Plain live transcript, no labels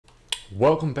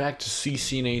Welcome back to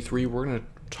CCNA 3. We're going to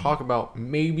talk about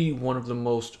maybe one of the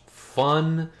most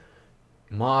fun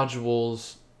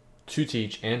modules to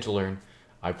teach and to learn.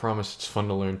 I promise it's fun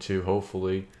to learn too,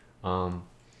 hopefully.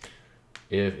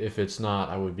 If it's not,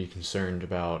 I would be concerned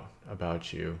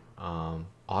about you.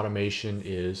 Automation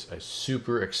is a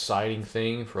super exciting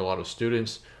thing for a lot of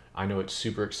students. I know it's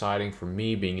super exciting for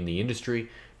me being in the industry,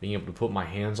 being able to put my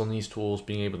hands on these tools,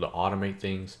 being able to automate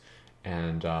things,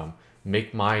 and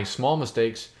make my small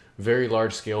mistakes very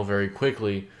large scale very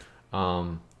quickly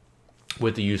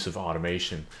with the use of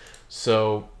automation.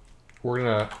 So we're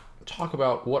going to talk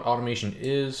about what automation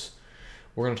is.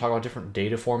 We're going to talk about different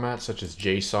data formats such as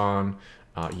JSON,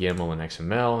 YAML, and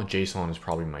XML. JSON is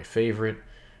probably my favorite.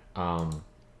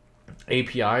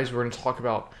 APIs, we're going to talk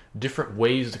about different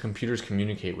ways the computers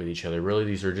communicate with each other. Really,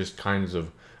 these are just kinds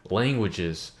of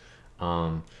languages.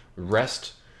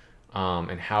 REST,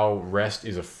 and how REST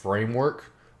is a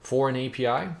framework for an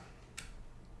API.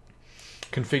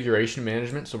 Configuration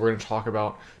management, so we're going to talk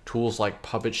about tools like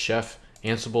Puppet, Chef,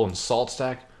 Ansible, and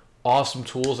SaltStack. Awesome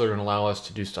tools that are going to allow us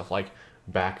to do stuff like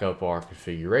backup our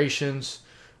configurations,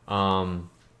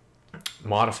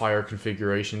 modify our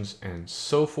configurations, and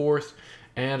so forth.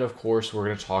 And of course, we're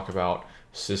going to talk about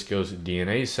Cisco's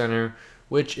DNA Center,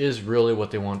 which is really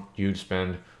what they want you to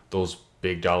spend those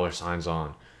big dollar signs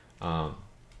on.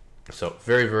 So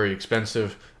very, very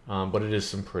expensive, but it is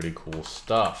some pretty cool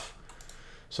stuff.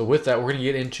 So with that, we're going to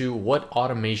get into what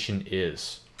automation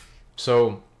is.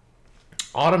 So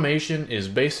automation is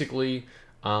basically,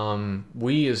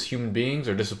 we as human beings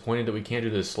are disappointed that we can't do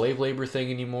this slave labor thing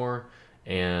anymore.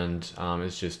 And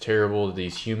it's just terrible that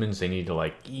these humans, they need to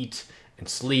like eat and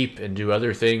sleep and do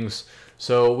other things.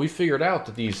 So we figured out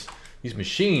that these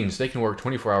machines, they can work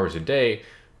 24 hours a day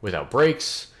without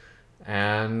breaks,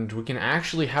 and we can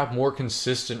actually have more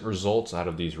consistent results out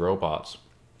of these robots.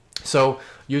 So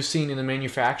you've seen in the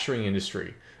manufacturing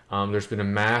industry, there's been a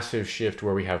massive shift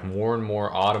where we have more and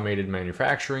more automated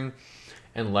manufacturing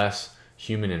and less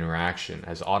human interaction.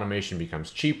 As automation becomes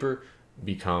cheaper,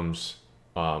 becomes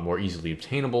more easily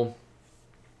obtainable.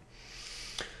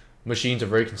 Machines are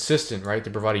very consistent, right?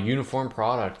 They provide a uniform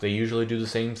product. They usually do the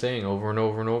same thing over and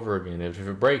over and over again. If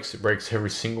it breaks every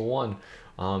single one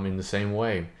in the same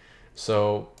way.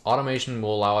 So automation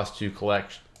will allow us to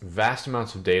collect vast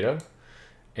amounts of data,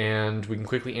 and we can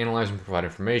quickly analyze and provide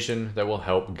information that will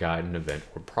help guide an event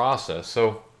or process.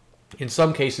 So in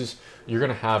some cases, you're going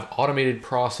to have automated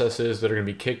processes that are going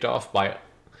to be kicked off by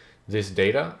this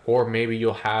data, or maybe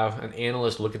you'll have an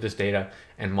analyst look at this data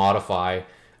and modify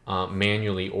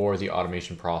manually or the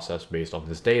automation process based on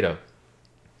this data.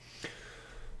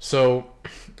 So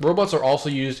robots are also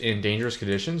used in dangerous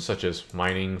conditions such as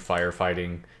mining,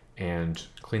 firefighting, and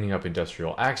cleaning up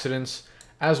industrial accidents,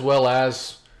 as well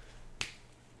as,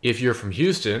 if you're from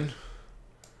Houston,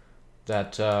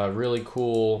 that really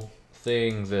cool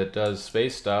thing that does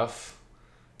space stuff,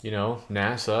 you know,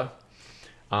 NASA,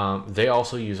 they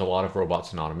also use a lot of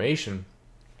robots and automation.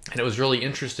 And it was really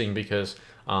interesting because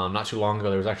not too long ago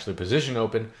there was actually a position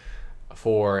open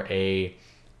for a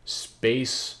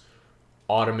space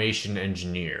automation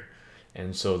engineer.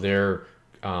 And so they're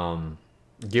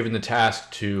given the task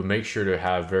to make sure to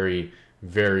have very,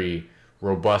 very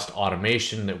robust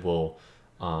automation that will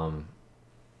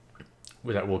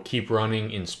keep running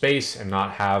in space and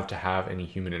not have to have any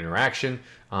human interaction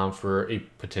for a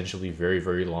potentially very,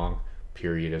 very long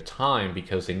period of time,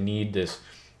 because they need this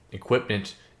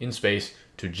equipment in space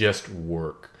to just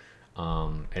work,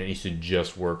 and it needs to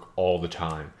just work all the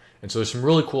time. And so there's some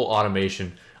really cool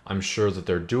automation I'm sure that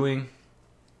they're doing.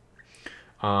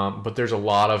 But there's a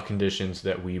lot of conditions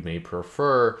that we may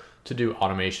prefer to do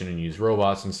automation and use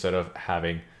robots instead of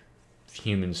having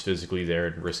humans physically there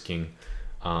and risking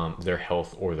their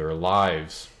health or their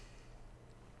lives.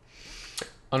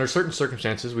 Under certain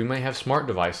circumstances, we may have smart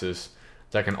devices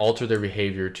that can alter their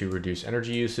behavior to reduce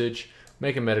energy usage,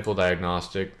 make a medical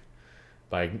diagnosis,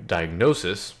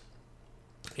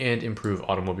 and improve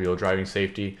automobile driving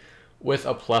safety, with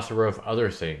a plethora of other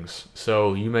things.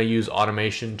 So you may use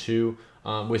automation to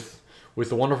with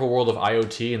the wonderful world of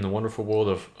IoT and the wonderful world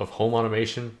of home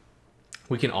automation,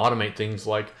 we can automate things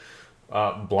like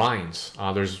blinds.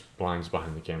 There's blinds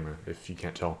behind the camera if you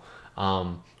can't tell.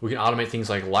 We can automate things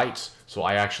like lights. So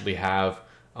I actually have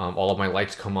all of my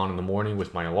lights come on in the morning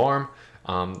with my alarm.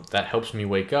 That helps me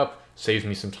wake up, saves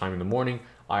me some time in the morning.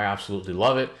 I absolutely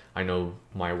love it. I know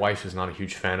my wife is not a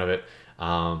huge fan of it,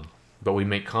 but we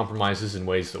make compromises in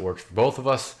ways that works for both of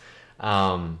us.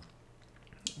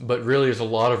 But really, there's a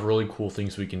lot of really cool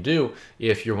things we can do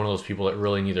if you're one of those people that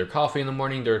really need their coffee in the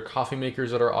morning. There are coffee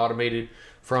makers that are automated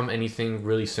from anything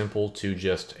really simple to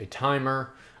just a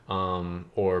timer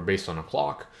or based on a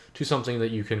clock to something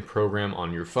that you can program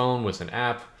on your phone with an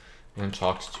app and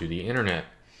talks to the internet.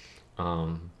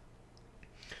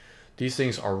 These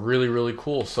things are really, really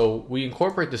cool. So we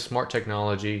incorporate this smart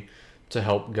technology to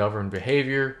help govern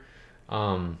behavior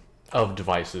of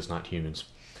devices, not humans.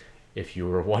 If you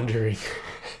were wondering,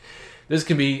 this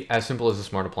can be as simple as a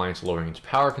smart appliance lowering its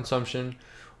power consumption,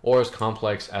 or as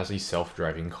complex as a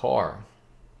self-driving car.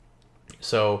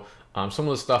 So some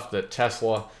of the stuff that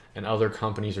Tesla and other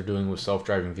companies are doing with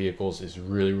self-driving vehicles is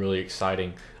really, really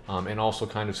exciting, and also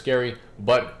kind of scary,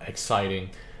 but exciting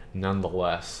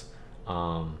nonetheless.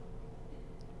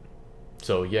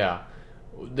 So yeah,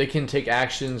 they can take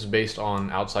actions based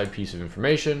on outside piece of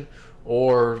information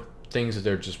or things that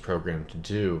they're just programmed to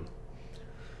do.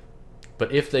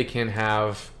 But if they can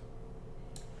have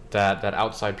that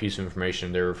outside piece of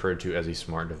information, they're referred to as a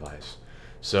smart device.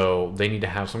 So they need to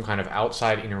have some kind of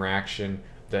outside interaction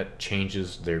that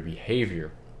changes their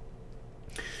behavior.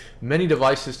 Many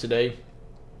devices today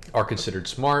are considered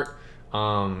smart.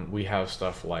 We have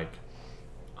stuff like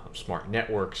smart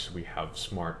networks, we have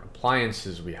smart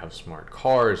appliances, we have smart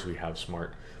cars, we have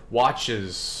smart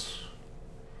watches.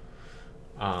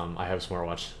 I have a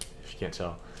smartwatch, if you can't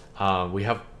tell. We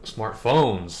have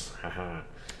smartphones.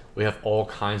 We have all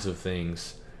kinds of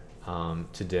things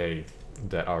today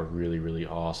that are really, really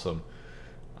awesome.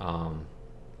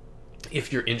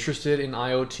 If you're interested in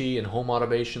IoT and home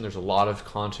automation, there's a lot of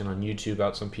content on YouTube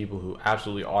about some people who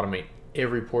absolutely automate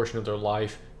every portion of their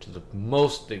life to the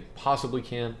most they possibly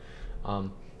can.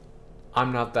 I'm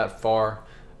not that far.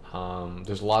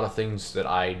 There's a lot of things that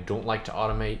I don't like to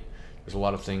automate. There's a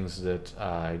lot of things that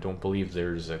I don't believe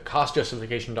there's a cost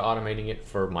justification to automating it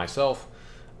for myself.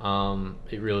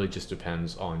 It really just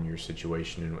depends on your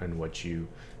situation and what you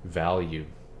value.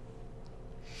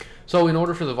 So in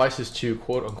order for the devices to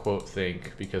quote unquote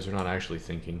think, because they're not actually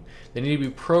thinking, they need to be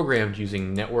programmed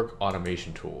using network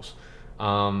automation tools.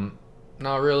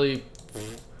 Not really.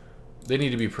 They need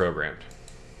to be programmed.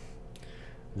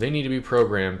 They need to be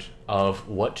programmed of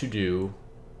what to do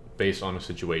based on a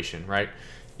situation, right?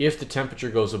 If the temperature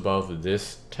goes above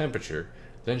this temperature,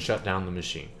 then shut down the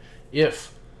machine.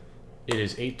 If it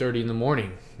is 8:30 in the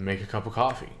morning, make a cup of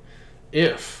coffee.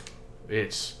 If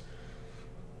it's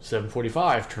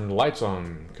 7:45, turn the lights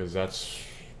on, because that's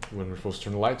when we're supposed to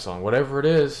turn the lights on. Whatever it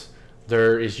is,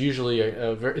 there is usually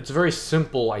it's a very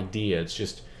simple idea. It's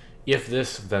just if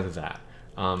this, then that.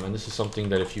 And this is something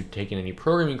that if you've taken any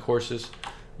programming courses,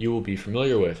 you will be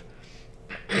familiar with.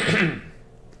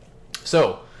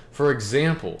 So, for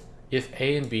example, if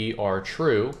A and B are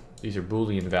true, these are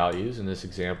Boolean values in this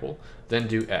example, then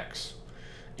do X.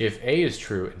 If A is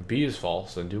true and B is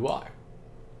false, then do Y.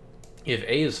 If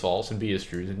A is false and B is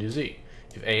true, then do Z.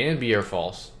 If A and B are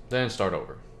false, then start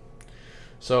over.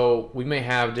 So we may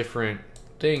have different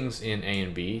things in A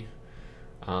and B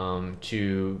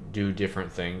to do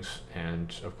different things,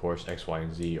 and of course X, Y,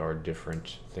 and Z are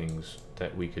different things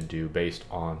that we could do based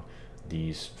on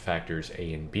these factors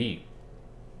A and B.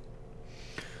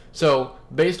 So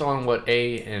based on what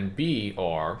A and B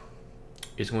are,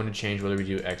 it's going to change whether we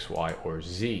do X, Y, or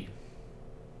Z.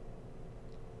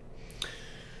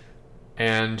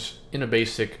 And in a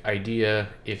basic idea,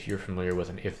 if you're familiar with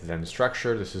an if-then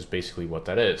structure, this is basically what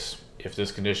that is. If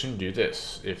this condition, do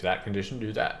this. If that condition,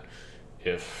 do that.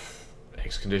 If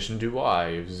X condition, do Y.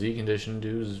 If Z condition,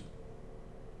 do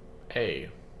A.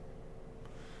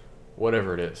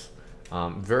 Whatever it is.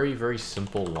 Very, very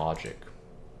simple logic.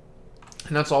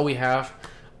 And that's all we have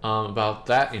about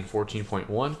that in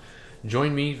 14.1.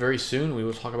 Join me very soon. We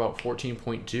will talk about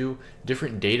 14.2,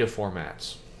 different data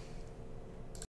formats.